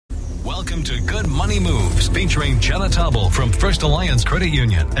Welcome to Good Money Moves, featuring Jenna Taubel from First Alliance Credit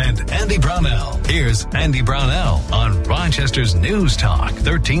Union and Andy Brownell. Here's Andy Brownell on Rochester's News Talk,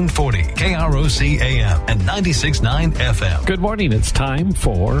 1340 KROC AM and 96.9 FM. Good morning. It's time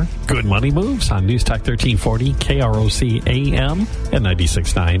for Good Money Moves on News Talk 1340 KROC AM and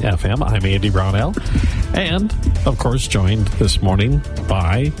 96.9 FM. I'm Andy Brownell, and of course joined this morning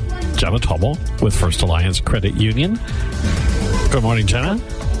by Jenna Taubel with First Alliance Credit Union. Good morning, Jenna.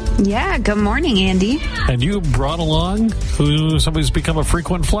 Yeah, good morning, Andy. And you brought along somebody's become a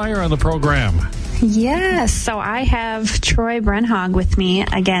frequent flyer on the program. Yes, so I have Troy Brenhaug with me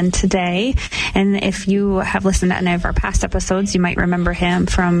again today. And if you have listened to any of our past episodes, you might remember him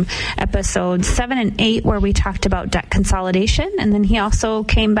from episodes 7 and 8, where we talked about debt consolidation. And then he also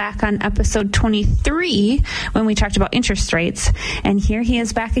came back on episode 23 when we talked about interest rates. And here he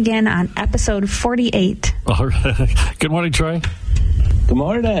is back again on episode 48. All right. Good morning, Troy. Good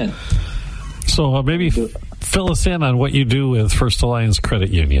morning. So maybe fill us in on what you do with First Alliance Credit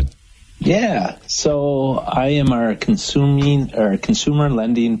Union. Yeah, so I am our consumer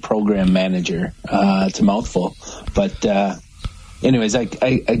lending program manager. It's a mouthful, but anyways,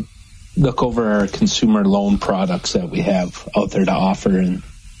 I look over our consumer loan products that we have out there to offer, and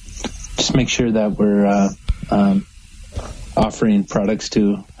just make sure that we're offering products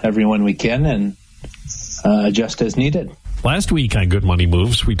to everyone we can, and adjust as needed. Last week on Good Money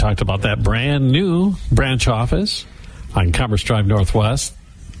Moves, we talked about that brand new branch office on Commerce Drive Northwest,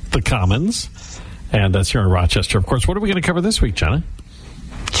 the Commons, and that's here in Rochester. Of course, what are we going to cover this week, Jenna?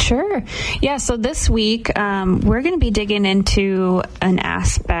 Sure. Yeah, so this week we're going to be digging into an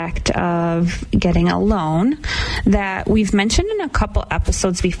aspect of getting a loan that we've mentioned in a couple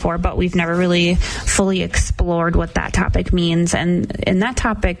episodes before, but we've never really fully explored what that topic means. And that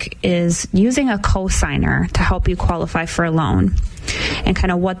topic is using a cosigner to help you qualify for a loan, and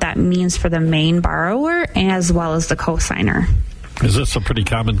kind of what that means for the main borrower as well as the cosigner. Is this a pretty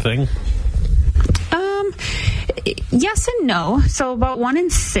common thing? Yes and no. So about 1 in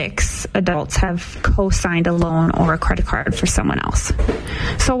 6 adults have co-signed a loan or a credit card for someone else.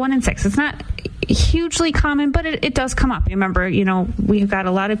 So 1 in 6. It's not hugely common, but it does come up. Remember, we've got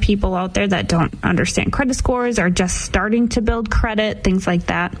a lot of people out there that don't understand credit scores, are just starting to build credit, things like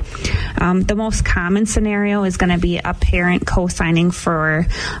that. The most common scenario is going to be a parent co-signing for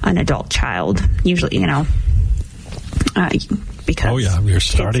an adult child. Usually, because you're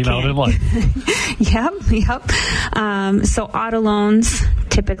starting out in life. Yep. So auto loans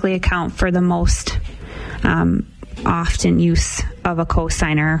typically account for the most often use of a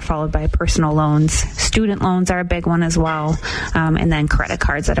cosigner, followed by personal loans. Student loans are a big one as well, and then credit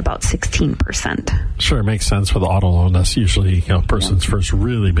cards at about 16%. Sure, makes sense with auto loan. That's usually a person's first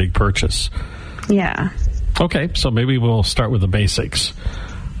really big purchase. Yeah. Okay, so maybe we'll start with the basics.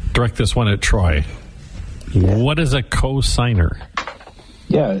 Direct this one at Troy. What is a cosigner?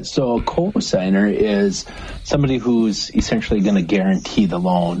 Yeah, so a cosigner is somebody who's essentially going to guarantee the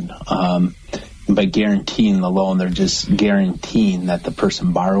loan. By guaranteeing the loan, they're just guaranteeing that the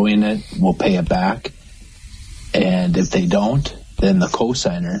person borrowing it will pay it back. And if they don't, then the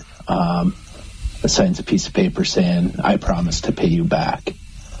cosigner signs a piece of paper saying, I promise to pay you back.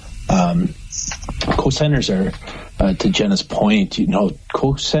 Cosigners are, to Jenna's point,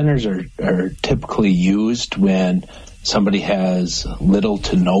 cosigners are typically used when somebody has little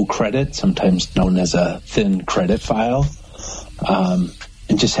to no credit, sometimes known as a thin credit file,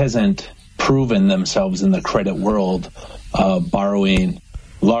 and just hasn't proven themselves in the credit world borrowing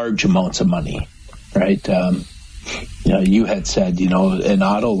large amounts of money, right? You had said, an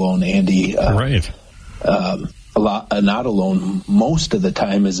auto loan, Andy. Right. An auto loan most of the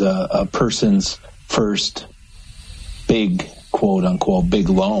time is a person's first big, quote unquote, big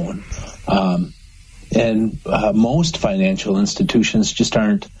loan. And most financial institutions just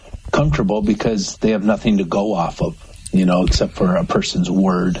aren't comfortable because they have nothing to go off of, except for a person's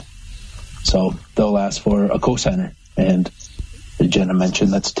word. So they'll ask for a cosigner. And Jenna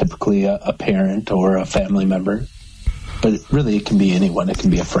mentioned that's typically a parent or a family member. But really, it can be anyone. It can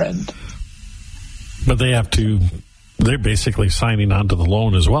be a friend. But they're basically signing on to the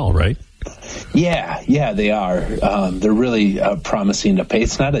loan as well, right? Yeah, they are. They're really promising to pay.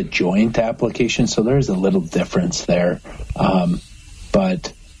 It's not a joint application, so there's a little difference there.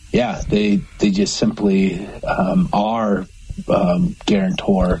 But yeah, they just simply are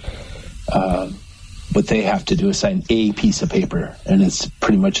guarantor. What they have to do is sign a piece of paper, and it's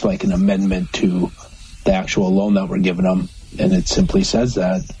pretty much like an amendment to the actual loan that we're giving them. And it simply says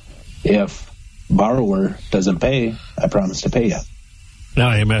that if borrower doesn't pay, I promise to pay you. Now,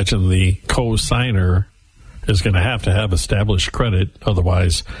 I imagine the co-signer is going to have established credit.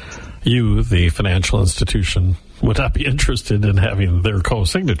 Otherwise, you, the financial institution, would not be interested in having their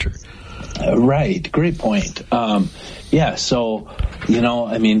co-signature. Right. Great point. So,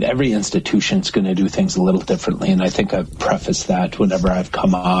 every institution's going to do things a little differently, and I think I've prefaced that whenever I've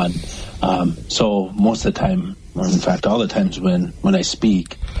come on. So most of the time, or in fact all the times when I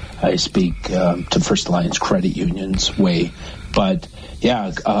speak to First Alliance Credit Union's way. But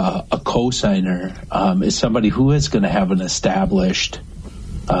a cosigner is somebody who is going to have an established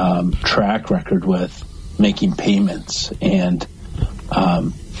track record with making payments and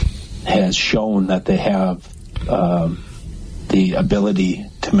has shown that they have the ability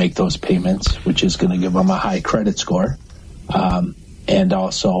to make those payments, which is going to give them a high credit score. And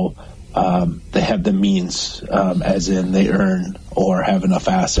also they have the means, as in they earn or have enough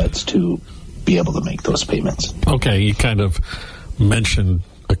assets to be able to make those payments. Okay, you kind of mentioned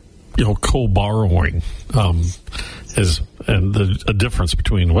co-borrowing a difference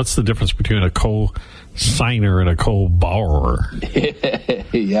between, what's the difference between a co-signer and a co-borrower?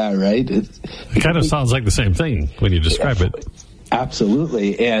 Yeah, right. It kind of sounds like the same thing when you describe it.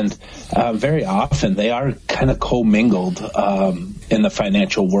 Absolutely, and very often they are kind of commingled in the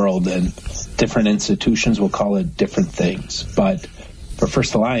financial world, and different institutions will call it different things. But for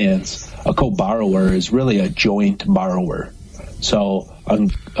First Alliance, a co-borrower is really a joint borrower. So on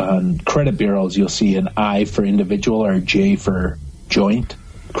credit bureaus, you'll see an I for individual or a J for joint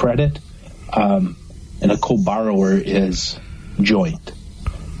credit, and a co-borrower is joint.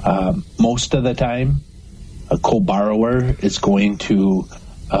 Most of the time, a co-borrower is going to,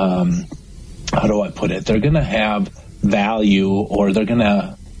 how do I put it? They're going to have value, or they're going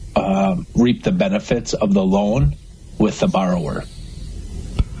to reap the benefits of the loan with the borrower.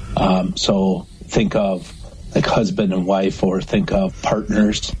 So think of like husband and wife, or think of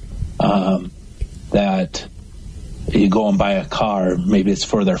partners that you go and buy a car. Maybe it's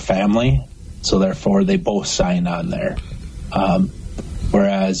for their family, so therefore they both sign on there.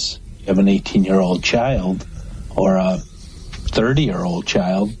 Whereas you have an 18-year-old child or a 30-year-old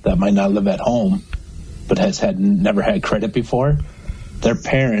child that might not live at home but has never had credit before, their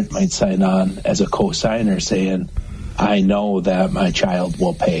parent might sign on as a co-signer saying, I know that my child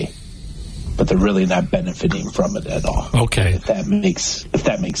will pay, but they're really not benefiting from it at all. Okay. If that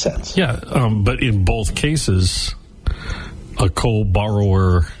makes sense. Yeah, but in both cases, a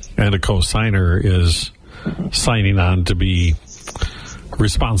co-borrower and a co-signer is signing on to be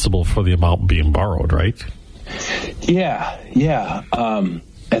responsible for the amount being borrowed, right? Yeah.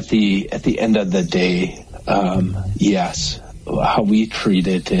 At the end of the day, yes. How we treat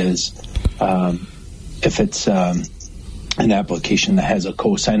it is, if it's an application that has a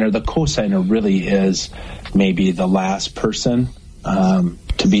cosigner, the cosigner really is maybe the last person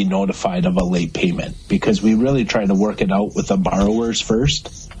to be notified of a late payment, because we really try to work it out with the borrowers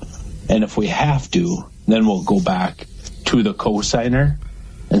first, and if we have to, then we'll go back to the cosigner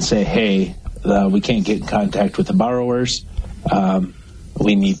and say, hey, we can't get in contact with the borrowers.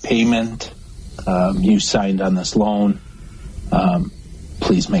 We need payment. You signed on this loan.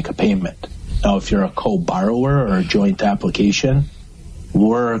 Please make a payment. Now, if you're a co-borrower or a joint application,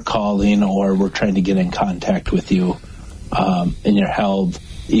 we're calling or we're trying to get in contact with you, and you're held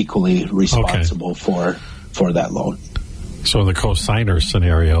equally responsible for that loan. So in the co-signer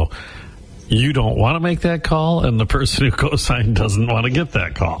scenario, you don't want to make that call, and the person who co-signed doesn't want to get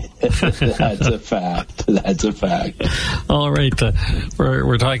that call. That's a fact. All right.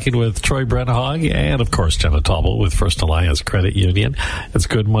 We're talking with Troy Brenhaug and, of course, Jenna Taubel with First Alliance Credit Union. It's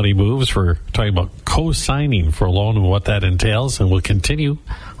Good Money Moves. We're talking about co-signing for a loan and what that entails, and we'll continue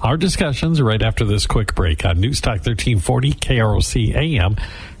our discussions right after this quick break on News Talk 1340, KROC AM,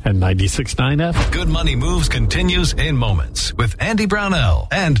 and 96.9 FM. Good Money Moves continues in moments with Andy Brownell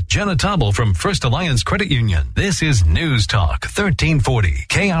and Jenna Taubel from First Alliance Credit Union. This is News Talk 1340,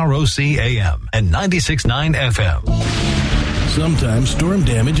 KROC AM, and 96.9 FM. Sometimes storm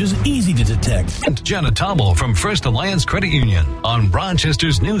damage is easy to detect. And Jenna Taubel from First Alliance Credit Union on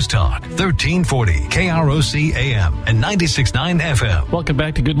Rochester's News Talk 1340, KROC AM, and 96.9 FM. Welcome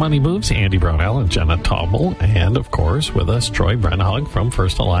back to Good Money Moves. Andy Brownell and Jenna Taubel, and of course with us Troy Brenhaug from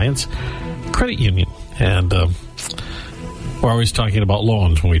First Alliance Credit Union. And we're always talking about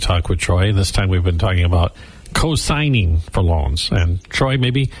loans when we talk with Troy. This time we've been talking about co-signing for loans. And Troy,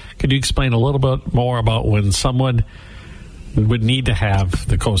 maybe could you explain a little bit more about when someone would need to have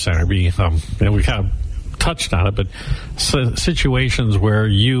the co-signer be, and we kind of touched on it, but situations where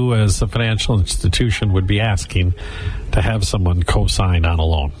you as the financial institution would be asking to have someone co-sign on a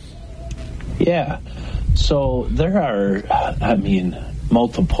loan. Yeah. So there are,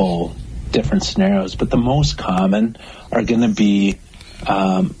 multiple different scenarios, but the most common are going to be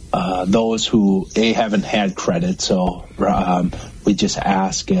those who haven't had credit. So we just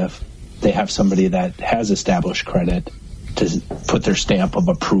ask if they have somebody that has established credit to put their stamp of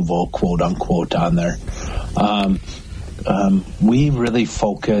approval, quote unquote, on there. We really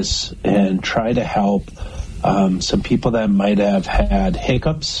focus and try to help some people that might have had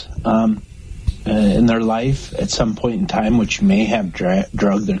hiccups in their life at some point in time, which may have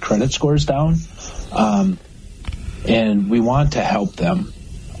dragged their credit scores down. And we want to help them.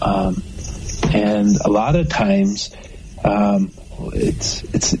 And a lot of times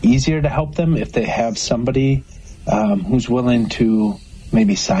it's easier to help them if they have somebody who's willing to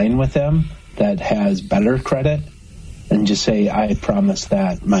maybe sign with them that has better credit and just say, I promise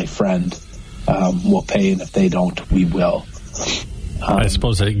that my friend will pay, and if they don't, we will. I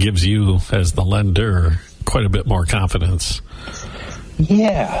suppose that gives you, as the lender, quite a bit more confidence.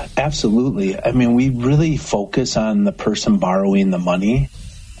 Yeah, absolutely. I mean, we really focus on the person borrowing the money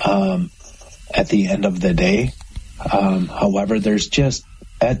at the end of the day. However, there's just,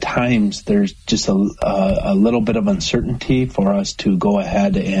 at times, there's just a little bit of uncertainty for us to go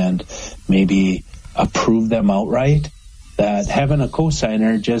ahead and maybe approve them outright. That having a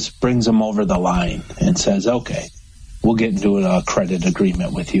cosigner just brings them over the line and says, okay, we'll get into a credit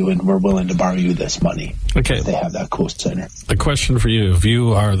agreement with you and we're willing to borrow you this money. Okay. If they have that cosigner. A question for you. If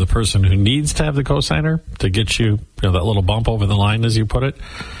you are the person who needs to have the cosigner to get you, that little bump over the line, as you put it,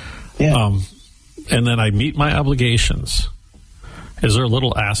 yeah. And then I meet my obligations, is there a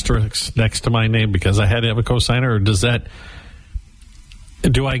little asterisk next to my name because I had to have a cosigner, or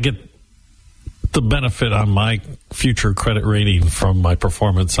do I get the benefit on my future credit rating from my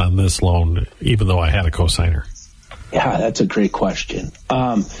performance on this loan, even though I had a cosigner? Yeah, that's a great question.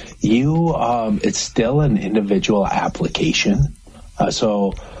 It's still an individual application,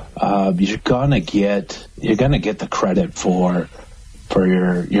 so you're gonna get the credit for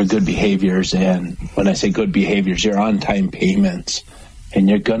your good behaviors, and when I say good behaviors, your on-time payments, and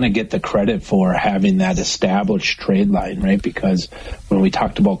you're gonna get the credit for having that established trade line, right? Because when we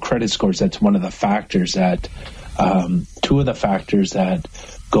talked about credit scores, that's one of the factors that two of the factors that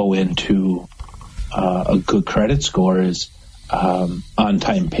go into a good credit score is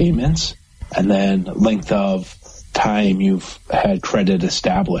on-time payments, and then length of time you've had credit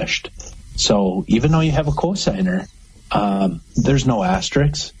established. So even though you have a cosigner, there's no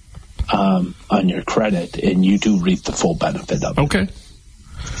asterisks on your credit, and you do reap the full benefit of it. Okay.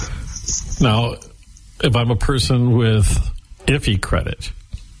 Now, if I'm a person with iffy credit,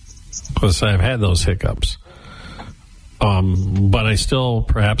 because I've had those hiccups, but I still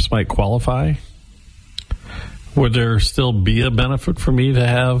perhaps might qualify, would there still be a benefit for me to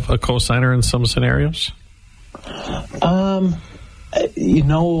have a cosigner in some scenarios?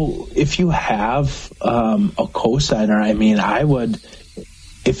 If you have a cosigner, I mean, I would,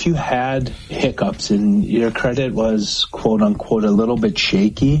 if you had hiccups and your credit was, quote unquote, a little bit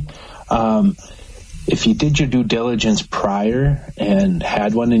shaky, if you did your due diligence prior and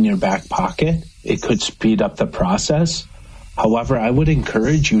had one in your back pocket, it could speed up the process. However, I would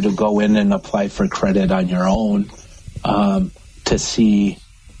encourage you to go in and apply for credit on your own to see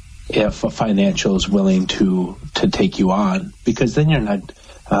if a financial is willing to take you on, because then you're not,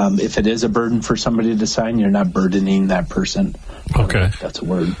 if it is a burden for somebody to sign, you're not burdening that person. Okay. That's a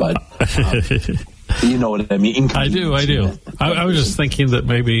word, but you know what I mean. I do. I was just thinking that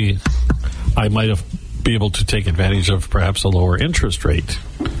maybe I might have be able to take advantage of perhaps a lower interest rate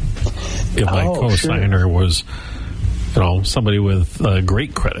if my cosigner was, somebody with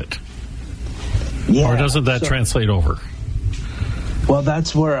great credit. Yeah, or doesn't that translate over? Well,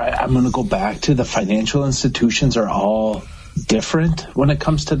 that's where I'm going to go back to. The financial institutions are all different when it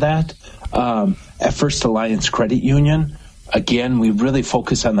comes to that. At First Alliance Credit Union, again, we really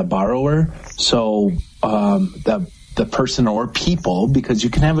focus on the borrower. So the person or people, because you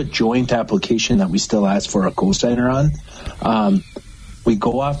can have a joint application that we still ask for a cosigner on. We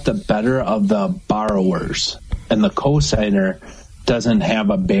go off the better of the borrowers, and the cosigner doesn't have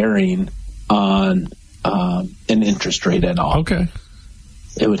a bearing on an interest rate at all. Okay.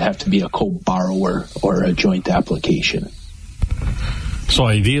 It would have to be a co-borrower or a joint application. So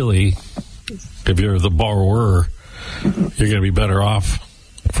ideally, if you're the borrower, you're going to be better off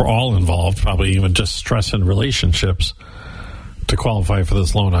for all involved, probably even just stress in relationships, to qualify for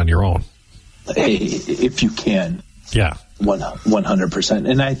this loan on your own. Hey, if you can. Yeah. 100%.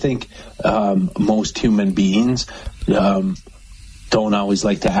 And I think most human beings don't always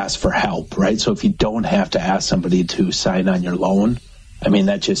like to ask for help, right? So if you don't have to ask somebody to sign on your loan, I mean,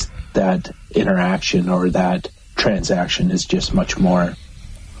 that interaction or that transaction is just much more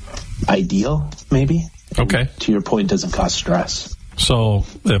ideal, maybe. Okay. To your point, doesn't cause stress. So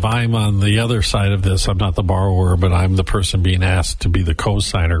if I'm on the other side of this, I'm not the borrower, but I'm the person being asked to be the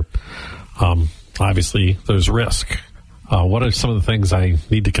cosigner. Obviously, there's risk. What are some of the things I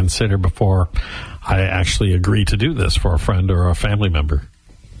need to consider before I actually agree to do this for a friend or a family member?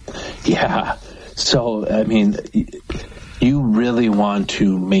 Yeah. So, I mean, you really want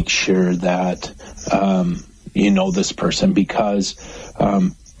to make sure that you know this person, because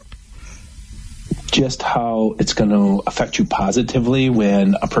just how it's going to affect you positively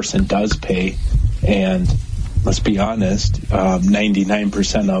when a person does pay. And let's be honest,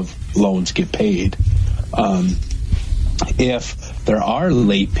 99% of loans get paid. If there are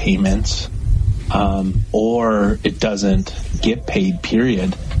late payments or it doesn't get paid,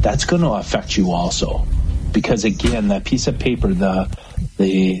 period, that's going to affect you also. Because again, that piece of paper, the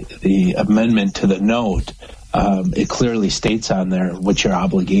amendment to the note, it clearly states on there what your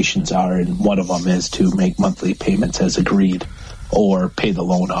obligations are, and one of them is to make monthly payments as agreed or pay the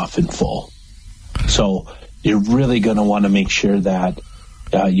loan off in full. So you're really going to want to make sure that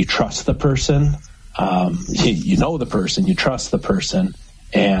you trust the person, you know the person, you trust the person,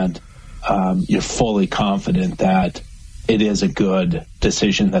 and you're fully confident that it is a good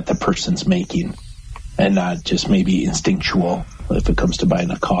decision that the person's making, and not just maybe instinctual if it comes to buying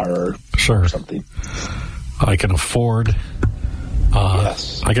a car or something. I can afford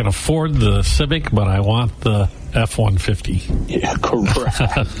yes. I can afford the Civic, but I want the F-150. Yeah, correct.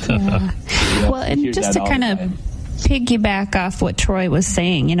 Yeah. Well, and just to kind of piggyback off what Troy was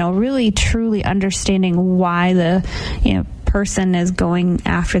saying, really truly understanding why the person is going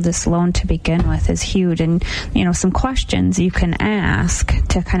after this loan to begin with is huge. And some questions you can ask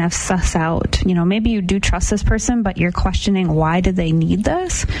to kind of suss out, maybe you do trust this person, but you're questioning why do they need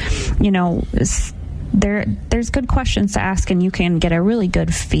this. There's good questions to ask, and you can get a really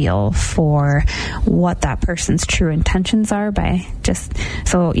good feel for what that person's true intentions are by just,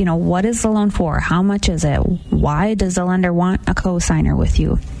 so, what is the loan for? How much is it? Why does the lender want a cosigner with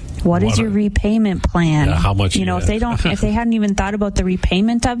you? What is your repayment plan? Yeah, how much? If they hadn't even thought about the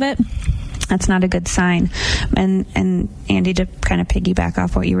repayment of it, that's not a good sign. And Andy, to kind of piggyback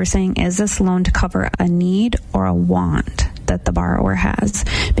off what you were saying, is this loan to cover a need or a want that the borrower has?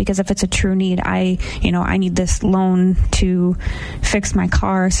 Because if it's a true need, I need this loan to fix my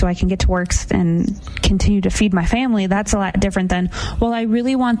car so I can get to work and continue to feed my family. That's a lot different than, well, I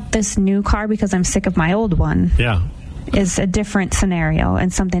really want this new car because I'm sick of my old one. Yeah. Is a different scenario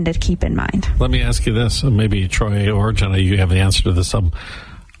and something to keep in mind. Let me ask you this, maybe Troy or Jenna, you have the answer to this.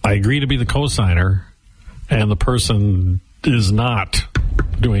 I agree to be the cosigner, and the person is not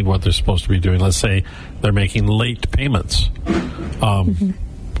doing what they're supposed to be doing. Let's say they're making late payments.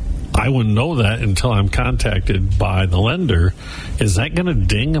 I wouldn't know that until I'm contacted by the lender. Is that going to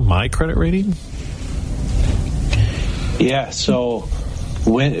ding my credit rating? Yeah, so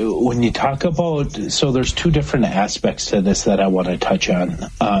when you talk about, so there's two different aspects to this that I want to touch on.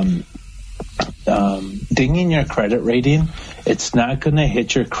 Dinging your credit rating, it's not going to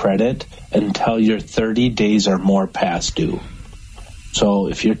hit your credit until you're 30 days or more past due. So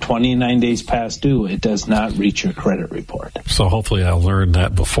if you're 29 days past due, it does not reach your credit report. So hopefully I'll learn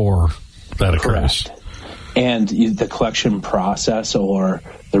that before that occurs. Correct. And the collection process or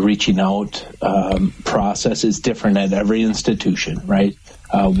the reaching out process is different at every institution, right?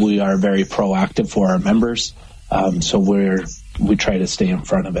 We are very proactive for our members, so we try to stay in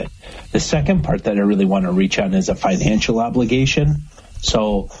front of it. The second part that I really want to reach on is a financial obligation.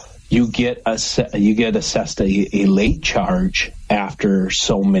 So you get assessed a late charge after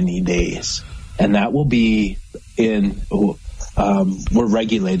so many days, and that will be in. We're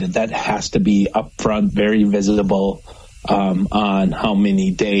regulated. That has to be upfront, very visible on how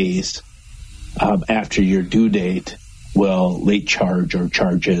many days after your due date will late charge or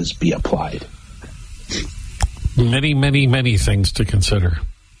charges be applied. Many, many, many things to consider.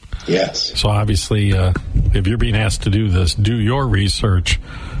 Yes. So obviously, if you're being asked to do this, do your research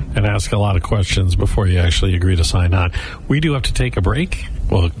and ask a lot of questions before you actually agree to sign on. We do have to take a break.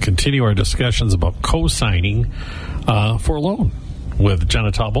 We'll continue our discussions about co-signing for a loan with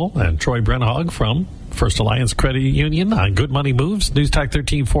Jenna Taubel and Troy Brenhaug from First Alliance Credit Union on Good Money Moves, News Talk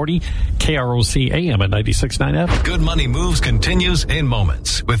 1340, KROC AM at 96.9 FM. Good Money Moves continues in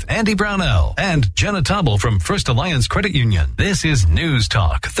moments with Andy Brownell and Jenna Taubel from First Alliance Credit Union. This is News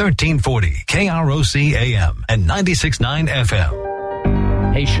Talk 1340, KROC AM and 96.9 FM.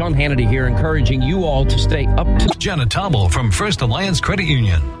 Hey, Sean Hannity here, encouraging you all to stay up to... Jenna Taubel from First Alliance Credit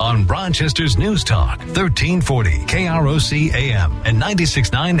Union on Rochester's News Talk 1340, KROC AM and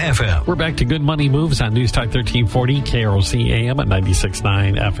 96.9 FM. We're back to Good Money Moves on News Talk 1340, KROC AM at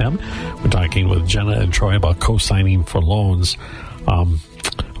 96.9 FM. We're talking with Jenna and Troy about co-signing for loans.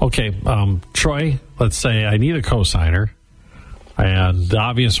 Troy, let's say I need a cosigner, and the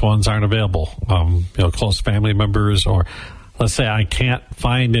obvious ones aren't available. Close family members, or let's say I can't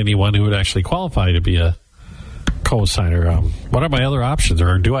find anyone who would actually qualify to be a cosigner. What are my other options,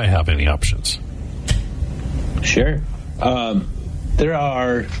 or do I have any options? Sure. There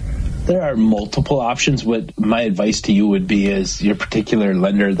are multiple options. What my advice to you would be is your particular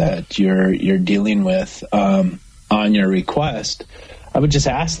lender that you're dealing with on your request. I would just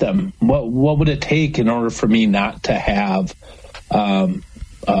ask them, what would it take in order for me not to have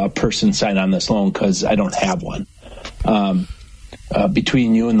a person sign on this loan, because I don't have one.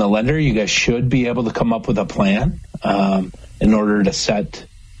 Between you and the lender, you guys should be able to come up with a plan in order to set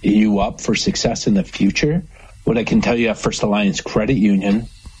you up for success in the future. What I can tell you at First Alliance Credit Union,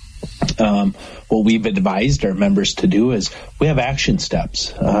 what we've advised our members to do is we have action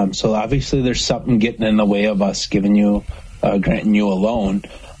steps. So obviously there's something getting in the way of us granting you a loan.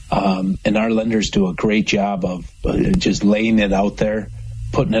 And our lenders do a great job of just laying it out there,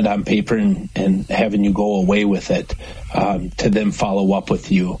 putting it on paper, and having you go away with it to then follow up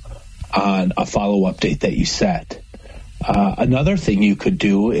with you on a follow-up date that you set. Another thing you could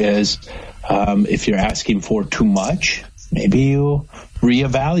do is if you're asking for too much, maybe you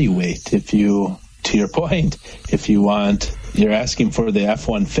reevaluate. To your point, if you're asking for the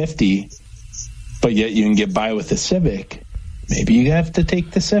F-150, but yet you can get by with the Civic, maybe you have to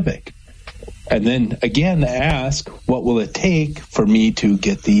take the Civic. And then again, ask, what will it take for me to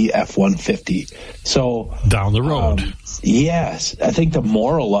get the F-150? So down the road. Yes. I think the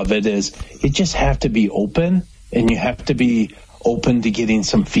moral of it is you just have to be open, and you have to be open to getting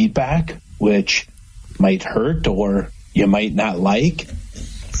some feedback, which might hurt or you might not like.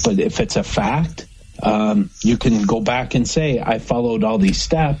 But if it's a fact, you can go back and say, I followed all these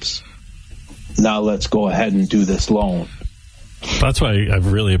steps. Now let's go ahead and do this loan. That's why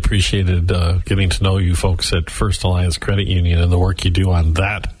I've really appreciated getting to know you folks at First Alliance Credit Union and the work you do on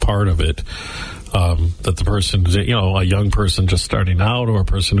that part of it. That the person, a young person just starting out, or a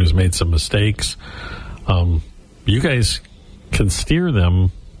person who's made some mistakes, you guys can steer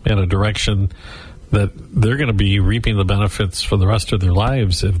them in a direction that they're going to be reaping the benefits for the rest of their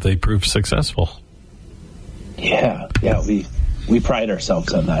lives if they prove successful. Yeah, we pride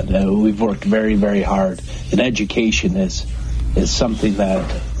ourselves on that. We've worked very, very hard, and education is something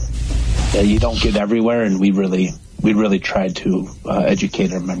that you don't get everywhere, and we really try to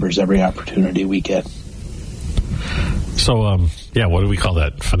educate our members every opportunity we get. So, what do we call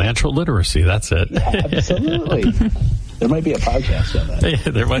that? Financial literacy. That's it. Yeah, absolutely. There might be a podcast on that.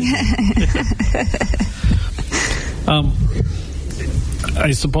 Yeah, there might be.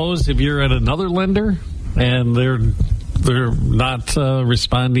 I suppose if you're at another lender and they're not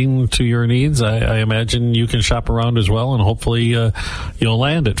responding to your needs, I imagine you can shop around as well, and hopefully you'll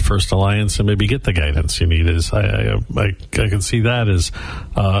land at First Alliance and maybe get the guidance you need. I can see that as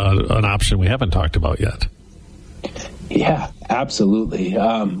an option we haven't talked about yet. Yeah, absolutely.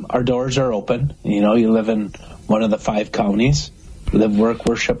 Our doors are open. You live in one of the 5 counties, live, work,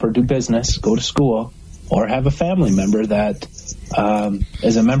 worship, or do business, go to school, or have a family member that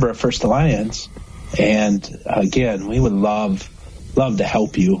is a member of First Alliance. And again, we would love to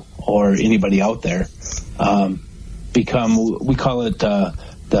help you or anybody out there become, we call it the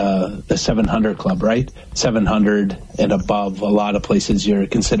 700 Club, right? 700 and above. A lot of places you're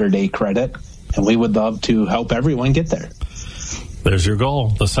considered A credit, and we would love to help everyone get there. There's your goal,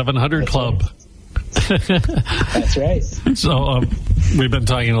 the 700 That's Club. Right. That's right. So we've been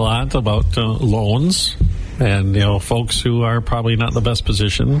talking a lot about loans and, folks who are probably not in the best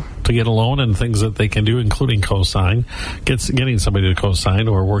position to get a loan, and things that they can do, including cosign, getting somebody to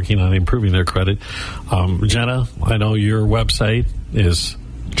cosign, or working on improving their credit. Jenna, I know your website is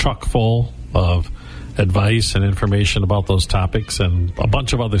chock full of advice and information about those topics and a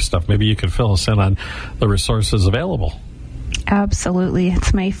bunch of other stuff. Maybe you could fill us in on the resources available. Absolutely.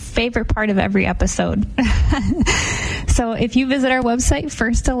 It's my favorite part of every episode. So if you visit our website,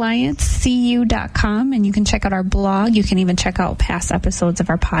 firstalliancecu.com, and you can check out our blog. You can even check out past episodes of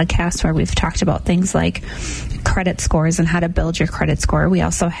our podcast where we've talked about things like credit scores and how to build your credit score. We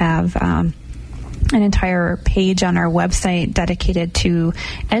also have an entire page on our website dedicated to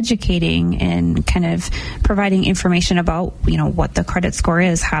educating and kind of providing information about, what the credit score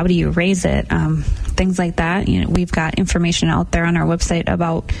is, how do you raise it, things like that. We've got information out there on our website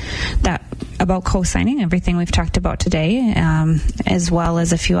about that about co-signing, everything we've talked about today, as well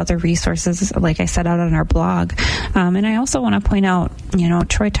as a few other resources, like I said, out on our blog. And I also want to point out,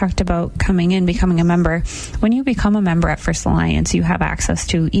 Troy talked about coming in, becoming a member. When you become a member at First Alliance, you have access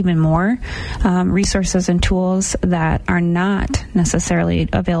to even more resources and tools that are not necessarily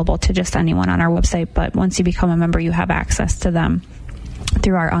available to just anyone on our website, but once you become a member, you have access to them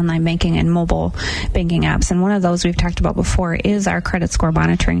through our online banking and mobile banking apps. And one of those we've talked about before is our credit score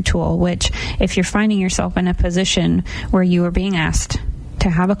monitoring tool, which if you're finding yourself in a position where you are being asked to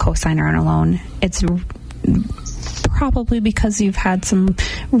have a cosigner on a loan, it's probably because you've had some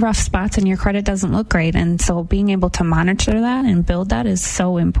rough spots and your credit doesn't look great. And so being able to monitor that and build that is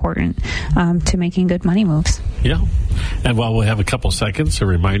so important to making good money moves. Yeah. And while we have a couple seconds, a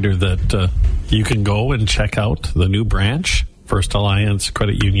reminder that you can go and check out the new branch, First Alliance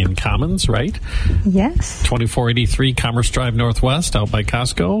Credit Union Commons, right? Yes. 2483 Commerce Drive Northwest out by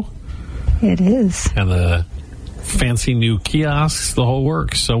Costco. It is. And the fancy new kiosks, the whole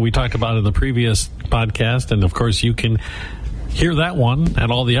works. So we talked about it in the previous podcast, and of course you can hear that one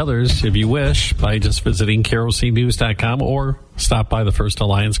and all the others if you wish by just visiting KROCnews.com or stop by the First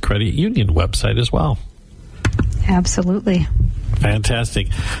Alliance Credit Union website as well. Absolutely. Fantastic.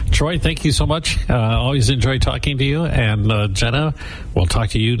 Troy, thank you so much. Always enjoy talking to you. And Jenna, we'll talk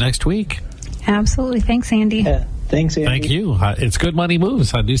to you next week. Absolutely. Thanks, Andy. Thanks, Andy. Thank you. It's Good Money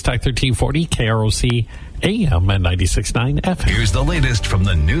Moves on News Talk 1340, KROC AM and 96.9 FM. Here's the latest from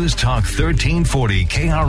the News Talk 1340 KROC